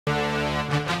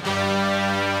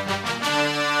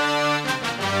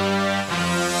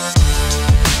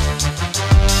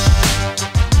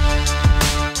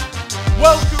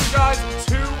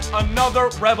another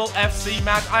Rebel FC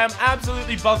match. I am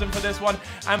absolutely buzzing for this one,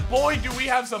 and boy do we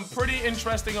have some pretty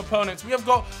interesting opponents. We have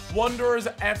got Wanderers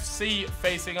FC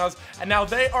facing us, and now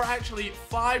they are actually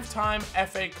 5-time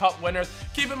FA Cup winners.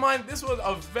 Keep in mind, this was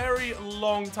a very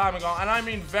long time ago, and I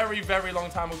mean very, very long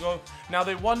time ago. Now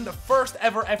they won the first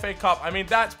ever FA Cup. I mean,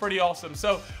 that's pretty awesome.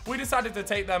 So we decided to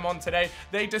take them on today.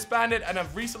 They disbanded and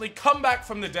have recently come back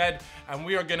from the dead, and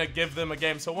we are going to give them a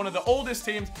game. So one of the oldest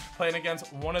teams playing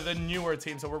against one of the newer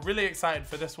teams. So we're really excited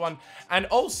for this one. And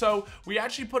also, we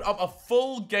actually put up a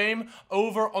full game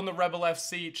over on the Rebel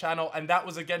FC channel, and that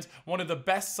was against one of the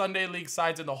best Sunday League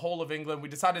sides in the whole of England. We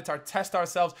decided to test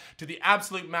ourselves to the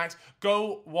absolute max.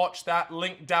 Go watch that,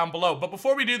 link down below. But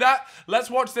before we do that, let's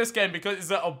watch this game because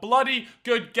it's a bloody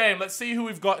good game. Let's see who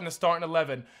we've got in the starting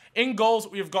 11. In goals,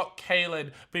 we've got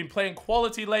Kalen, been playing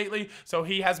quality lately, so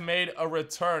he has made a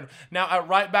return. Now at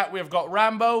right back, we've got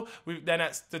Rambo. Then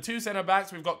at the two centre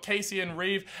backs, we've got Casey and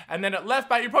Reeve. And then at left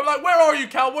back, you're probably like, where are you,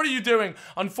 Cal? What are you doing?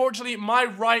 Unfortunately, my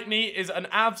right knee is an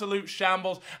absolute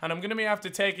shambles, and I'm going to be after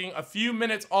taking a few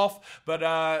minutes off,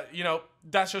 but you know,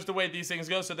 that's just the way these things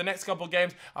go. So the next couple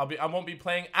games, I won't be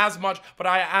playing as much, but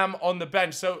I am on the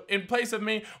bench. So in place of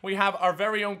me, we have our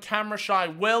very own camera shy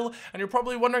Will, and you're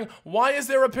probably wondering, why is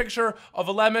there a picture of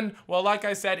a lemon? Well, like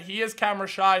I said, he is camera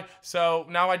shy, so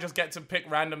now I just get to pick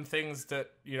random things that,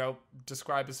 you know,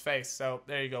 describe his face. So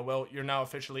there you go, Will, you're now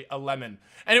officially a lemon.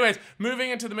 Anyways,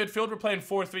 moving into the midfield, we're playing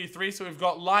 4-3-3, so we've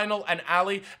got Lionel and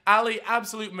Ali. Ali,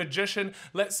 absolute magician.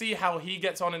 Let's see how he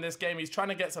gets on in this game. He's trying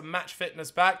to get some match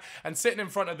fitness back, and sitting in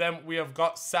front of them, we have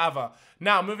got Sava.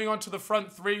 Now, moving on to the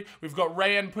front three, we've got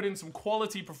Rayan put in some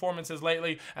quality performances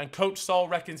lately, and Coach Saul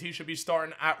reckons he should be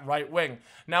starting at right wing.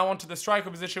 Now, onto the striker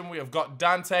position, we have got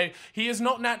Dante. He is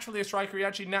not naturally a striker. He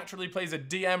actually naturally plays a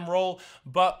DM role,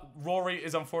 but Rory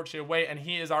is unfortunately away, and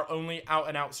he is our only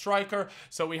out-and-out striker,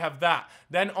 so we have that.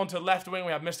 Then onto left wing,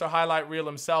 we have Mr. Highlight Reel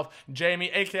himself,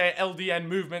 Jamie, aka LDN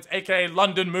Movements, aka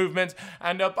London Movements.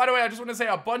 And by the way, I just want to say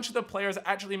a bunch of the players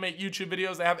actually make YouTube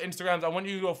videos. They have Instagrams. I want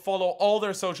you to go follow all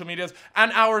their social medias,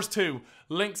 and ours too.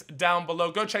 Links down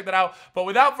below. Go check that out. But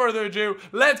without further ado,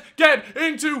 let's get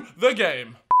into the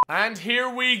game. And here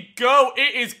we go.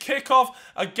 It is kickoff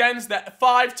against the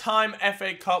 5-time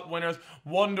FA Cup winners,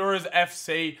 Wanderers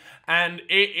FC. And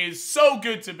it is so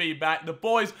good to be back. The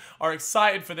boys are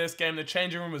excited for this game. The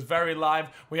changing room was very live.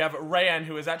 We have Rayan,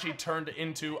 who has actually turned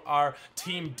into our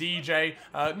team DJ.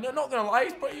 Not gonna lie,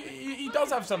 but he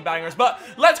does have some bangers. But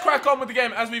let's crack on with the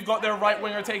game as we've got their right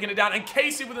winger taking it down. And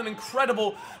Casey with an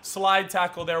incredible slide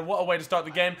tackle there. What a way to start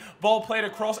the game. Ball played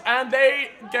across, and they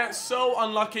get so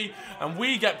unlucky. And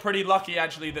we get pretty lucky,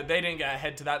 actually, that they didn't get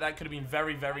ahead to that. That could have been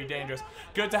very, very dangerous.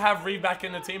 Good to have Reeve back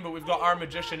in the team, but we've got our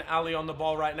magician Ali on the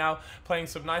ball right now, playing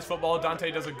some nice football.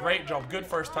 Dante does a great job. Good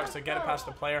first touch to get it past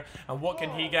the player. And what can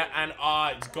he get? And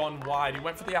it's gone wide. He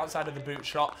went for the outside of the boot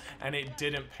shot, and it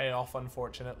didn't pay off,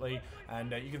 unfortunately.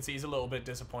 And you can see he's a little bit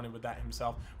disappointed with that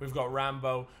himself. We've got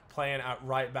Rambo playing at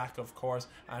right back, of course.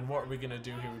 And what are we going to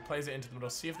do here? We plays it into the middle,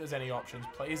 see if there's any options,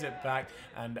 plays it back,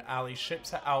 and Ali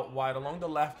ships it out wide along the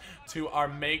left to our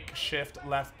makeshift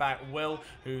left back, Will,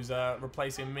 who's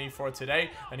replacing me for today.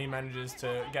 And he manages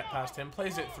to get past him,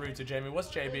 plays it through to Jamie. What's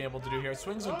JB able to do here?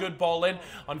 Swings a good ball in.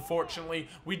 Unfortunately,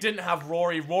 we didn't have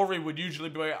Rory. Rory would usually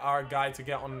be our guy to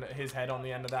get on his head on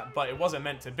the end of that, but it wasn't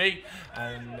meant to be.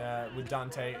 And with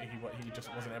Dante, he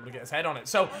just wasn't able to get his head on it.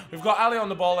 So we've got Ali on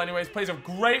the ball anyways, plays a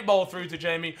great ball through to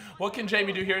Jamie. What can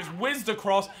Jamie do here? Is whizzed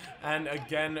across, and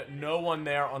again, no one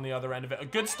there on the other end of it. A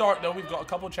good start though. We've got a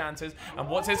couple chances, and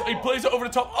what's his? He plays it over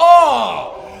the top.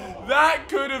 Oh! That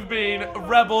could have been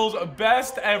Rebels'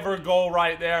 best ever goal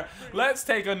right there. Let's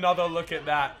take another look at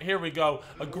that. Here we go.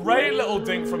 A great little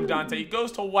dink from Dante. He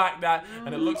goes to whack that,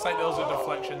 and it looks like there was a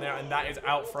deflection there, and that is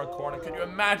out for a corner. Can you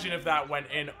imagine if that went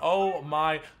in? Oh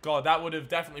my god, that would have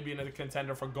definitely been a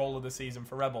contender for goal of the season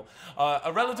for Rebel.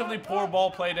 A relatively poor ball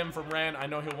played in from Ryan. I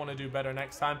know he'll want to do better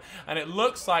next time. And it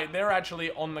looks like they're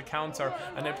actually on the counter,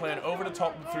 and they play an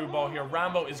over-the-top through ball here.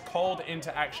 Rambo is called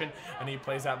into action, and he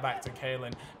plays that back to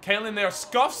Kalen. Kalen there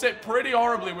scuffs it pretty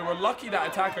horribly. We were lucky that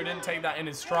attacker didn't take that in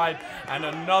his stride. And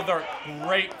another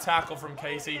great tackle from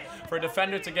Casey. For a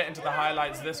defender to get into the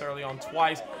highlights this early on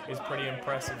twice is pretty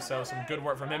impressive. So some good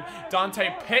work from him.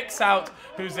 Dante picks out,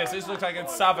 who's this? This looks like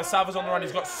it's Sava. Sava's on the run.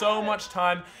 He's got so much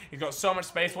time. He's got so much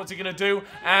space. What's he going to do?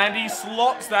 And he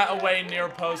slots that away near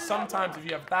post. Sometimes if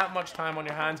you have that much time on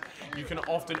your hands, you can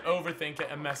often overthink it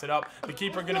and mess it up. The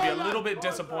keeper going to be a little bit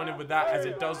disappointed with that, as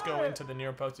it does go into the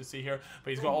near post, to see here.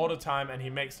 But he's got all the time time, and he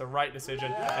makes the right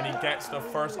decision, and he gets the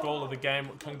first goal of the game.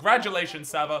 Congratulations,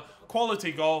 Sava.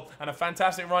 Quality goal and a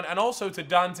fantastic run. And also to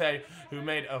Dante, who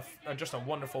made just a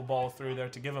wonderful ball through there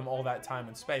to give him all that time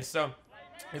and space. So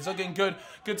it's looking good.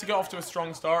 Good to get off to a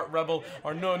strong start. Rebel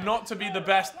are known not to be the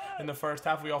best in the first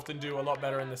half. We often do a lot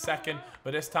better in the second.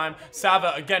 But this time,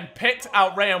 Sava again picked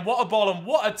out Ray. And what a ball and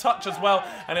what a touch as well.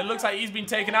 And it looks like he's been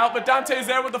taken out. But Dante is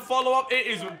there with the follow-up. It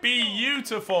is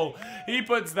beautiful. He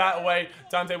puts that away.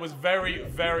 Dante was very,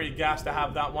 very gassed to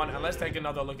have that one. And let's take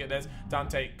another look at this.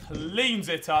 Dante cleans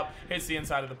it up. Hits the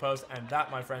inside of the post. And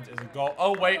that, my friends, is a goal.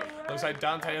 Oh, wait. Looks like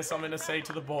Dante has something to say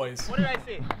to the boys. What did I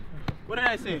say? What did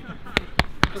I say?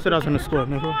 Said I was gonna score,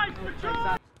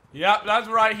 nigga. Yep, that's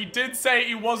right. He did say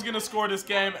he was going to score this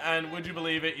game, and would you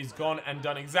believe it? He's gone and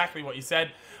done exactly what he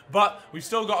said. But we've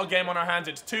still got a game on our hands.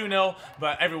 It's 2-0,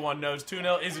 but everyone knows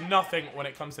 2-0 is nothing when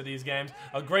it comes to these games.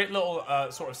 A great little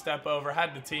sort of step over.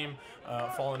 Had the team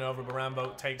fallen over, but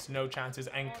Rambo takes no chances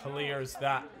and clears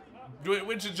that,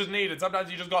 which is just needed. Sometimes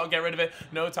you just got to get rid of it.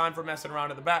 No time for messing around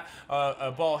at the back.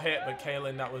 A ball hit, but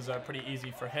Kalen, that was pretty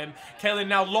easy for him. Kalen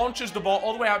now launches the ball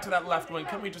all the way out to that left wing.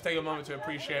 Can we just take a moment to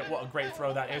appreciate what a great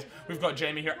throw that is? We've got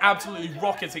Jamie here absolutely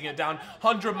rocketing it down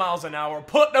 100 miles an hour.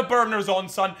 Put the burners on,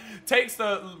 son. Takes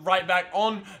the right back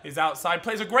on his outside.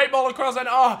 Plays a great ball across, and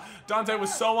Dante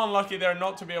was so unlucky there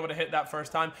not to be able to hit that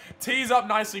first time. Tees up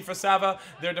nicely for Sava.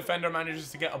 Their defender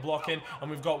manages to get a block in, and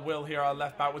we've got Will here, our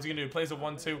left back. What's he going to do? Plays a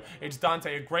 1-2. It's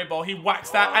Dante, a great ball. He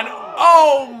whacks that, and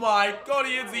oh my god,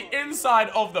 he hits the inside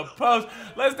of the post.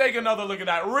 Let's take another look at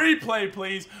that. Replay,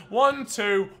 please.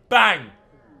 1-2, bang.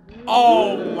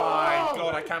 Oh my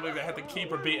god, I can't believe it had the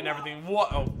keeper beat and everything.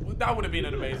 That would have been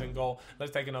an amazing goal.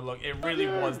 Let's take another look. It really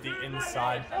was the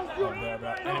inside of there.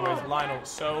 But anyways, Lionel,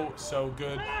 so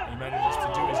good. He manages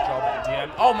to do his job at the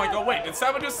end. Oh my god, wait, did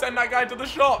Sava just send that guy to the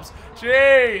shops?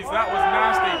 Jeez, that was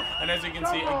nasty. And as you can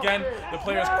see, again, the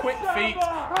player's quick feet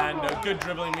and good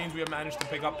dribbling means we have managed to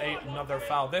pick up another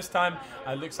foul. This time,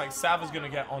 it looks like Sava's going to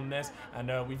get on this.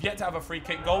 And we've yet to have a free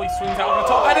kick goal. He swings out on the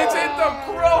top, and it's in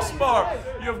the crossbar.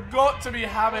 You've got to be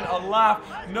having a laugh.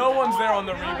 No one's there on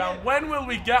the rebound. When will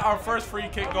we get our first free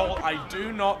kick goal? I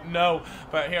do not know.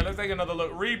 But here, let's take another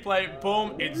look. Replay.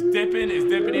 Boom. It's dipping. It's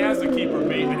dipping. He has the keeper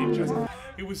beat, and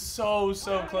he was so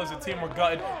close. The team were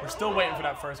gutted. We're still waiting for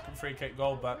that first free kick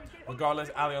goal, but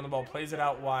regardless, Ali on the ball plays it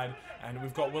out wide, and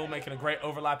we've got Will making a great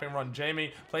overlapping run.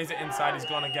 Jamie plays it inside. He's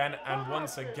gone again, and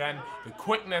once again, the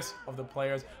quickness of the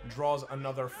players draws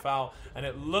another foul, and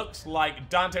it looks like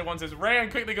Dante wants his Ray and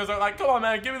quickly goes out like, come on,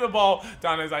 man, give me the ball.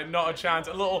 Dante's like, not a chance.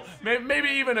 A little, maybe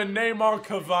even a Neymar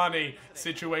Cavani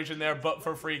situation there, but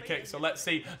for free kick. So let's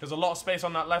see. There's a lot of space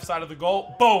on that left side of the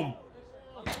goal. Boom.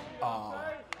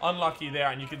 Unlucky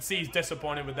there, and you can see he's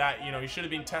disappointed with that. You know, he should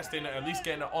have been testing it, at least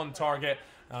getting it on target.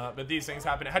 But these things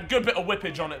happen. It had a good bit of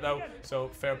whippage on it, though, so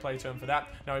fair play to him for that.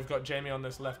 Now we've got Jamie on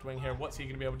this left wing here. What's he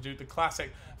going to be able to do? The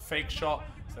classic fake shot.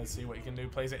 So let's see what he can do.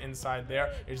 Plays it inside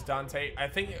there. It's Dante. I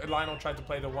think Lionel tried to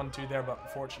play the 1-2 there,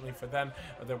 but fortunately for them,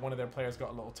 one of their players got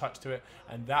a little touch to it,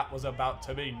 and that was about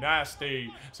to be nasty.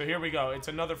 So here we go. It's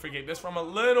another free kick. This from a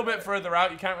little bit further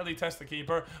out. You can't really test the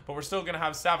keeper, but we're still going to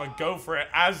have Sava go for it,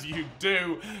 as you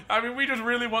do. I mean, we just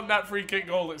really want that free kick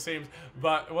goal, it seems,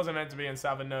 but it wasn't meant to be, and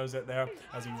Sava knows it there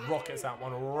as he rockets that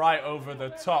one right over the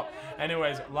top.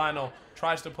 Anyways, Lionel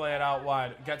tries to play it out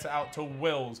wide, gets it out to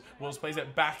Wills. Wills plays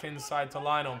it back inside to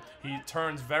Lionel. He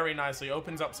turns very nicely,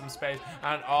 opens up some space,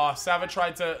 and Sava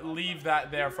tried to leave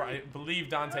that there for, I believe,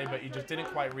 Dante, but he just didn't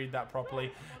quite read that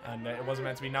properly, and it wasn't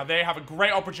meant to be. Now they have a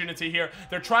great opportunity here.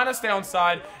 They're trying to stay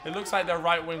onside. It looks like their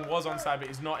right wing was onside, but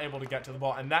he's not able to get to the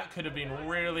ball, and that could have been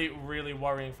really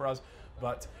worrying for us.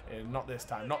 But not this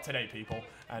time. Not today, people.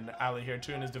 And Ali here,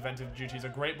 too, in his defensive duties. A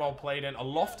great ball played in. A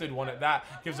lofted one at that.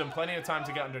 Gives them plenty of time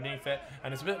to get underneath it.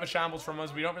 And it's a bit of a shambles from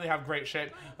us. We don't really have great shape.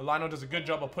 Lionel does a good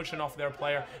job of pushing off their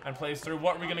player and plays through.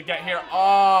 What are we going to get here?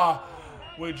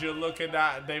 Would you look at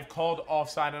that? They've called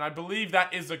offside, and I believe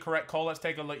that is the correct call. Let's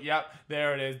take a look. Yep,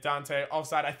 there it is. Dante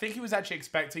offside. I think he was actually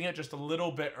expecting it just a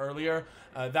little bit earlier.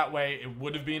 That way it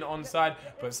would have been onside,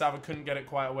 but Sava couldn't get it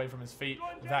quite away from his feet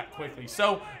that quickly.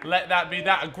 So let that be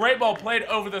that. A great ball played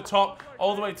over the top,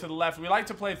 all the way to the left. We like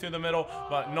to play through the middle,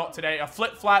 but not today. A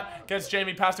flip flat gets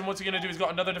Jamie past him. What's he going to do? He's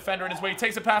got another defender in his way. He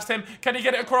takes it past him. Can he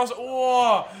get it across?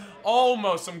 Oh,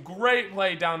 almost. Some great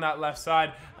play down that left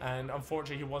side. And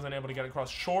unfortunately, he wasn't able to get across.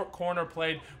 Short corner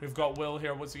played. We've got Will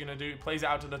here. What's he going to do? He plays it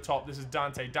out to the top. This is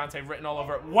Dante. Dante written all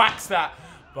over it. Whacks that.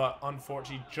 But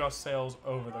unfortunately, just sails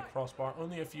over the crossbar.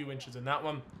 Only a few inches in that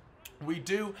one. We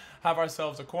do have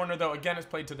ourselves a corner, though. Again, it's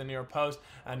played to the near post,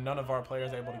 and none of our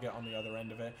players able to get on the other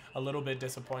end of it. A little bit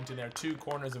disappointing there. 2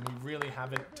 corners, and we really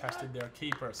haven't tested their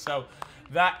keeper. So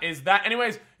that is that.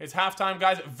 Anyways, it's halftime,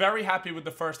 guys. Very happy with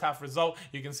the first half result.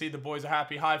 You can see the boys are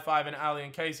happy. High-fiving Ali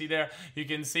and Casey there. You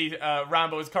can see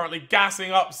Rambo is currently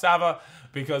gassing up Sava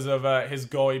because of his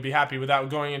goal. He'd be happy with that. We're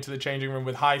going into the changing room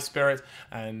with high spirits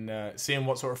and seeing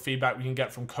what sort of feedback we can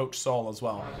get from Coach Saul as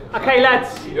well. Okay,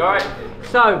 lads. You all right?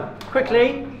 So,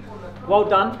 quickly, well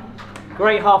done.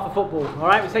 Great half of football. All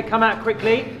right, we said come out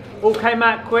quickly. All came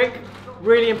out quick.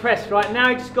 Really impressed. Right now,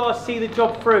 you just got to see the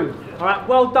job through. All right,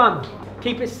 well done.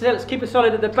 Keep it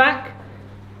solid at the back.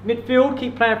 Midfield,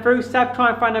 keep playing through. Sav, try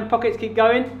and find them pockets. Keep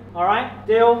going. All right,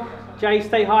 Dill. Jay,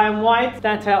 stay high and wide.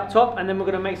 Dante up top, and then we're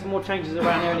going to make some more changes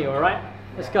around earlier, all right?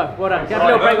 Let's go. Well done. Get a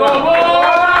little break.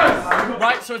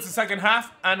 Right, so it's the second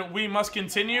half, and we must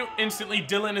continue. Instantly,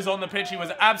 Dylan is on the pitch. He was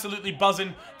absolutely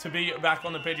buzzing to be back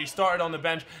on the pitch. He started on the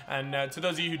bench, and to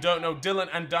those of you who don't know, Dylan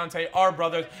and Dante are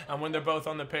brothers, and when they're both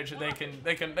on the pitch,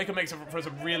 they can make for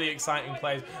some really exciting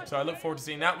plays. So I look forward to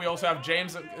seeing that. We also have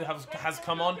James that has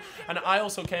come on, and I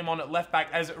also came on at left back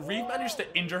as Reeve managed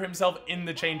to injure himself in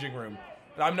the changing room.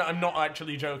 I'm not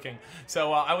actually joking.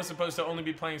 So I was supposed to only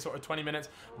be playing sort of 20 minutes,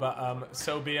 but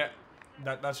so be it.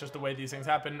 That's just the way these things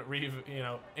happen. Reeve, you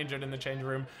know, injured in the changing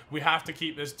room. We have to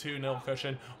keep this 2-0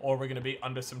 cushion or we're going to be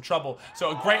under some trouble.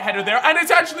 So a great header there, and it's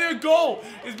actually a goal.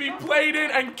 It's being played in,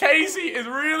 and Casey is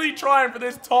really trying for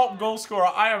this top goal scorer.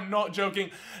 I am not joking.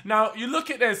 Now, you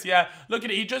look at this, yeah, look at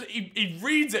it. He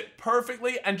reads it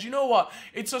perfectly, and you know what?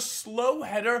 It's a slow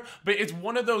header, but it's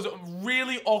one of those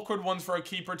really awkward ones for a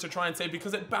keeper to try and save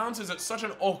because it bounces at such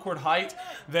an awkward height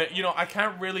that, you know, I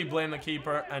can't really blame the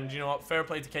keeper. And you know what? Fair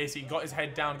play to Casey. He got his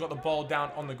head down, got the ball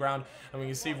down on the ground, and we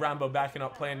can see Rambo backing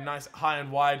up, playing nice high and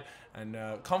wide and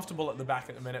comfortable at the back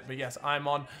at the minute. But yes, I'm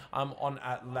on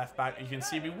at left back. You can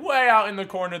see me way out in the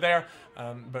corner there,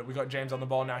 but we got James on the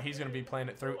ball now. He's going to be playing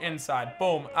it through inside,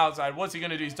 boom, outside. What's he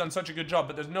going to do? He's done such a good job,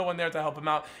 but there's no one there to help him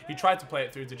out. He tried to play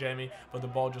it through to Jamie, but the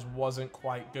ball just wasn't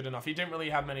quite good enough. He didn't really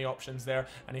have many options there,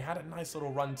 and he had a nice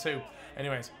little run too.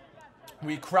 Anyways,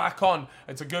 we crack on.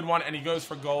 It's a good one, and he goes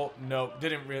for goal. No,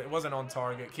 didn't really. It wasn't on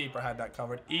target. Keeper had that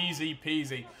covered. Easy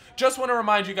peasy. Just want to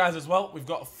remind you guys as well, we've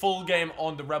got a full game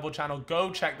on the Rebel channel.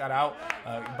 Go check that out.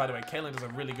 By the way, Kaylin does a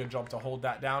really good job to hold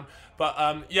that down.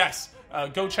 But yes,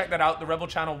 go check that out. The Rebel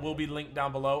channel will be linked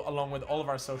down below, along with all of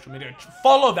our social media.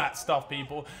 Follow that stuff,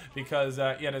 people, because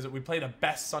yeah, we play the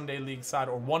best Sunday League side,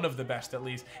 or one of the best at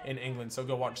least, in England. So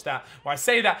go watch that. Well, I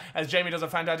say that as Jamie does a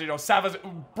fantastic job. Sava's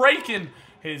breaking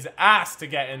his ass to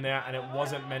get in there, and it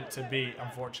wasn't meant to be.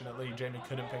 Unfortunately, Jamie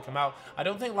couldn't pick him out. I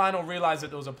don't think Lionel realized that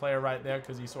there was a player right there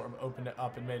because he sort of opened it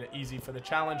up and made it easy for the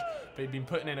challenge, but he'd been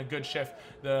putting in a good shift.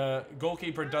 The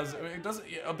goalkeeper does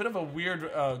a bit of a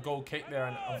weird goal kick there,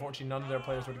 and unfortunately none of their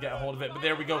players would get a hold of it. But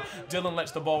there we go. Dylan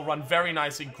lets the ball run very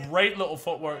nicely. Great little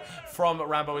footwork from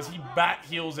Rambo as he back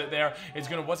heels it there.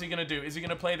 What's he gonna do? Is he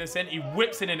gonna play this in? He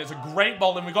whips it in. It's a great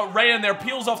ball, and we got Ray in there,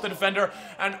 peels off the defender,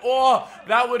 and oh,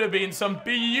 that would have been some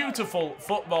beautiful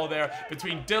football there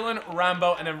between Dylan,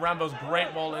 Rambo, and then Rambo's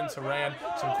great ball into Rayan.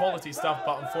 Some quality stuff,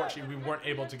 but unfortunately we weren't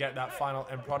able to get that final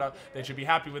end product. They should be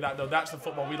happy with that, though. That's the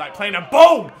football we like playing, and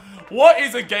boom! What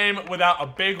is a game without a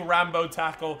big Rambo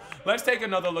tackle? Let's take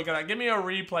another look at that. Give me a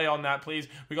replay on that, please.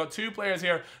 We got 2 players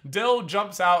here. Dill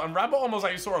jumps out, and Rambo almost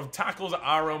like sort of tackles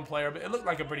our own player, but it looked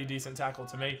like a pretty decent tackle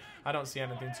to me. I don't see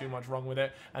anything too much wrong with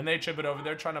it. And they chip it over.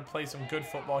 They're trying to play some good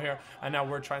football here, and now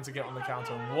we're trying to get on the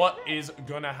counter. What is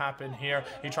gonna happen here?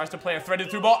 He tries to play a threaded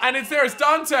through ball, and it's there. It's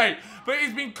Dante, but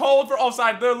he's been called for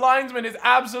offside. The linesman is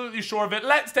absolutely sure of it.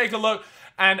 Let's take a look,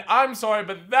 and I'm sorry,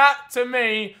 but that to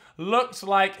me looks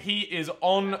like he is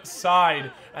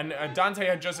onside. And Dante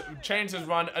had just changed his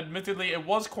run. Admittedly, it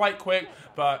was quite quick,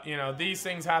 but you know, these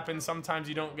things happen. Sometimes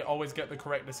you don't always get the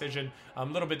correct decision.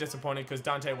 I'm a little bit disappointed because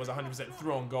Dante was 100%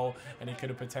 through on goal, and he could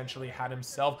have potentially had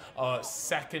himself a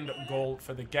second goal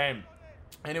for the game.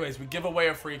 Anyways, we give away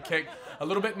a free kick. A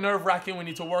little bit nerve-wracking. We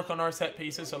need to work on our set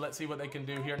pieces, so let's see what they can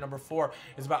do here. Number 4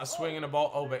 is about a swing in the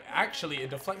ball. Oh, but actually, it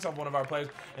deflects off one of our players,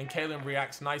 and Kalen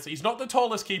reacts nicely. He's not the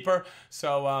tallest keeper,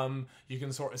 so you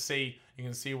can sort of see... You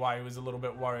can see why he was a little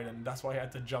bit worried, and that's why he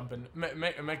had to jump and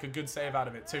make a good save out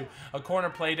of it too. A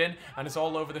corner played in, and it's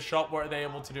all over the shop. What are they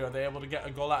able to do? Are they able to get a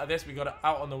goal out of this? We got it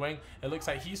out on the wing. It looks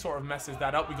like he sort of messes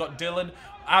that up. We got Dylan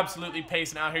absolutely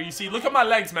pacing out here. You see, look at my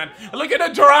legs, man. Look at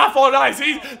the giraffe on ice.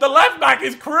 The left back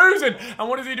is cruising. And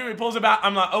what does he do? He pulls it back.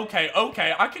 I'm like, okay,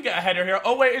 I could get a header here.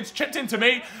 Oh, wait, it's chipped into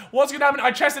me. What's going to happen?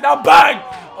 I chest it down. Bang!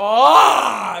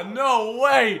 Oh, no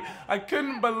way. I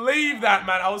couldn't believe that,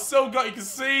 man. I was so gutted. You can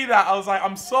see that. I was like, like,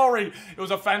 I'm sorry. It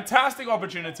was a fantastic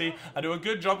opportunity. I do a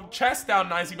good job, chest down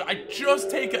nicely, but I just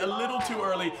take it a little too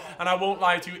early, and I won't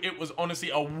lie to you, it was honestly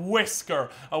a whisker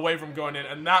away from going in,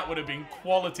 and that would have been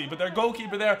quality. But their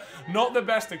goalkeeper there, not the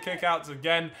best at kickouts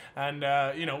again, and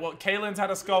you know what, Kaelin's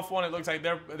had a scuff one. It looks like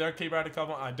their keeper had a scuff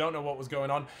one. I don't know what was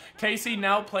going on. Casey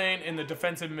now playing in the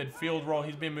defensive midfield role.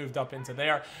 He's been moved up into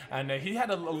there, and he had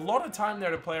a lot of time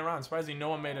there to play around. Surprisingly, no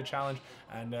one made a challenge,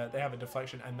 and they have a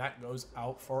deflection, and that goes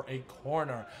out for a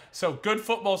corner. So good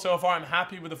football so far. I'm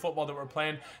happy with the football that we're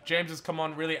playing. James has come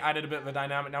on, really added a bit of a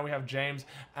dynamic. Now we have James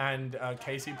and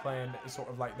Casey playing sort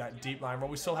of like that deep line role.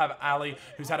 We still have Ali,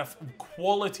 who's had a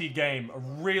quality game, a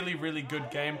really, really good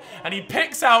game, and he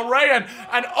picks out Ryan,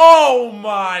 and oh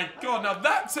my god, now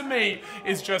that to me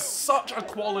is just such a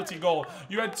quality goal.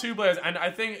 You had two players, and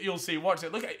I think you'll see, watch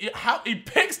it, look at how he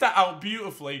picks that out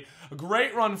beautifully. A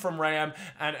great run from Ryan,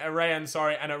 and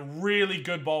a really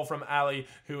good ball from Ali,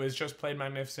 who has just played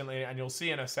magnificently, and you'll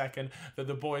see in a second that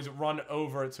the boys run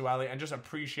over to Ali and just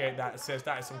appreciate that assist.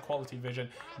 That is some quality vision.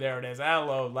 There it is.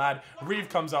 Hello, lad. Reeve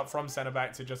comes up from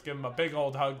centre-back to just give him a big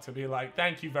old hug to be like,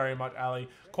 thank you very much, Ali.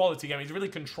 Quality game. He's really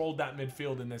controlled that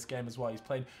midfield in this game as well. He's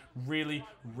played really,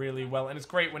 really well, and it's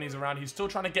great when he's around. He's still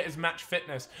trying to get his match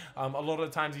fitness. A lot of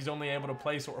the times he's only able to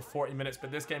play sort of 40 minutes, but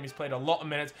this game he's played a lot of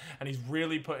minutes, and he's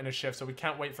really put in a shift, so we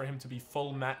can't wait for him to be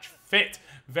full match fit.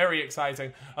 Very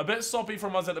exciting. A bit sloppy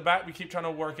from us at the back. We keep trying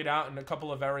to work it out, and a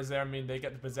couple of errors there. I mean, they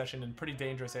get the possession in a pretty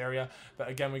dangerous area, but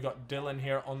again, we got Dylan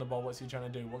here on the ball. What's he trying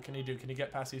to do? What can he do? Can he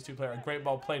get past these two players? A great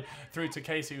ball played through to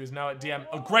Casey, who's now at DM.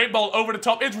 A great ball over the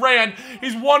top. It's Rayan.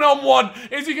 He's one-on-one.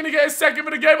 Is he going to get his second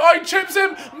for the game? Oh, he chips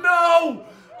him. No.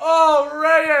 Oh,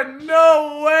 Rayan,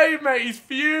 no way, mate. He's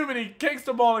fuming. He kicks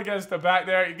the ball against the back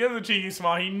there. He gives a cheeky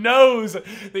smile. He knows that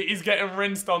he's getting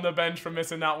rinsed on the bench for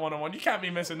missing that one-on-one. You can't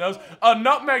be missing those. A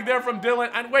nutmeg there from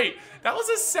Dylan. And wait, that was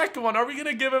his second one. Are we going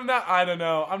to give him that? I don't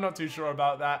know. I'm not too sure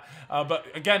about that. But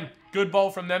again, good ball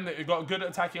from them. They got a good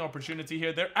attacking opportunity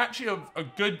here. They're actually a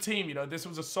good team. You know, this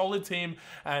was a solid team,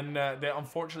 and they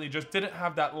unfortunately just didn't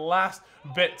have that last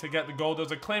bit to get the goal. There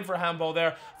was a claim for a handball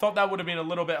there. Thought that would have been a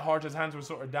little bit hard. His hands were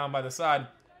sort of down by the side.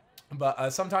 But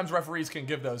sometimes referees can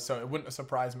give those, so it wouldn't have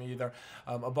surprised me either.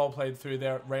 A ball played through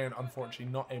there. Rayan, unfortunately,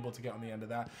 not able to get on the end of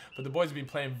that. But the boys have been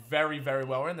playing very, very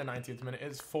well. We're in the 90th minute.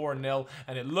 It's 4-0,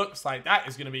 and it looks like that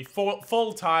is going to be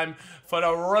full time for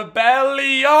the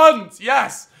Rebellions.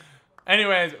 Yes!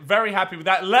 Anyways, very happy with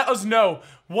that. Let us know,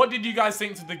 what did you guys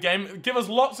think to the game? Give us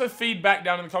lots of feedback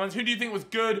down in the comments. Who do you think was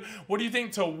good? What do you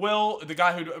think to Will, the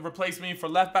guy who replaced me for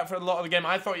left back for a lot of the game?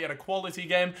 I thought he had a quality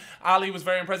game. Ali was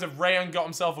very impressive. Rayan got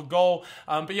himself a goal.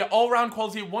 But yeah, all around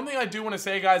quality. One thing I do want to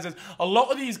say, guys, is a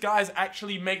lot of these guys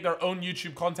actually make their own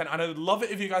YouTube content, and I'd love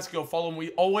it if you guys could go follow them. We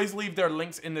always leave their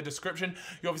links in the description.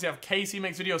 You obviously have Casey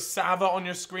makes videos, Sava on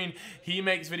your screen. He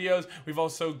makes videos. We've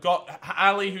also got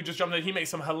Ali, who just jumped in. He makes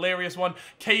some hilarious one.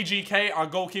 KGK, our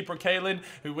goalkeeper Kaelin,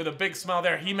 who with a big smile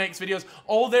there, he makes videos.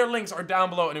 All their links are down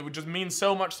below, and it would just mean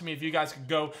so much to me if you guys could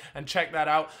go and check that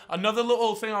out. Another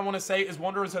little thing I want to say is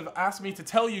Wanderers have asked me to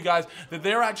tell you guys that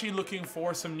they're actually looking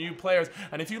for some new players,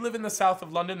 and if you live in the south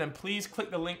of London, then please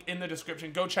click the link in the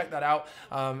description. Go check that out.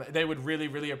 They would really,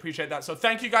 really appreciate that. So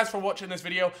thank you guys for watching this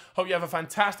video. Hope you have a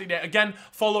fantastic day. Again,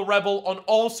 follow Rebel on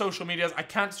all social medias. I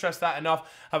can't stress that enough.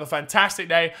 Have a fantastic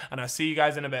day, and I'll see you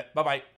guys in a bit. Bye-bye.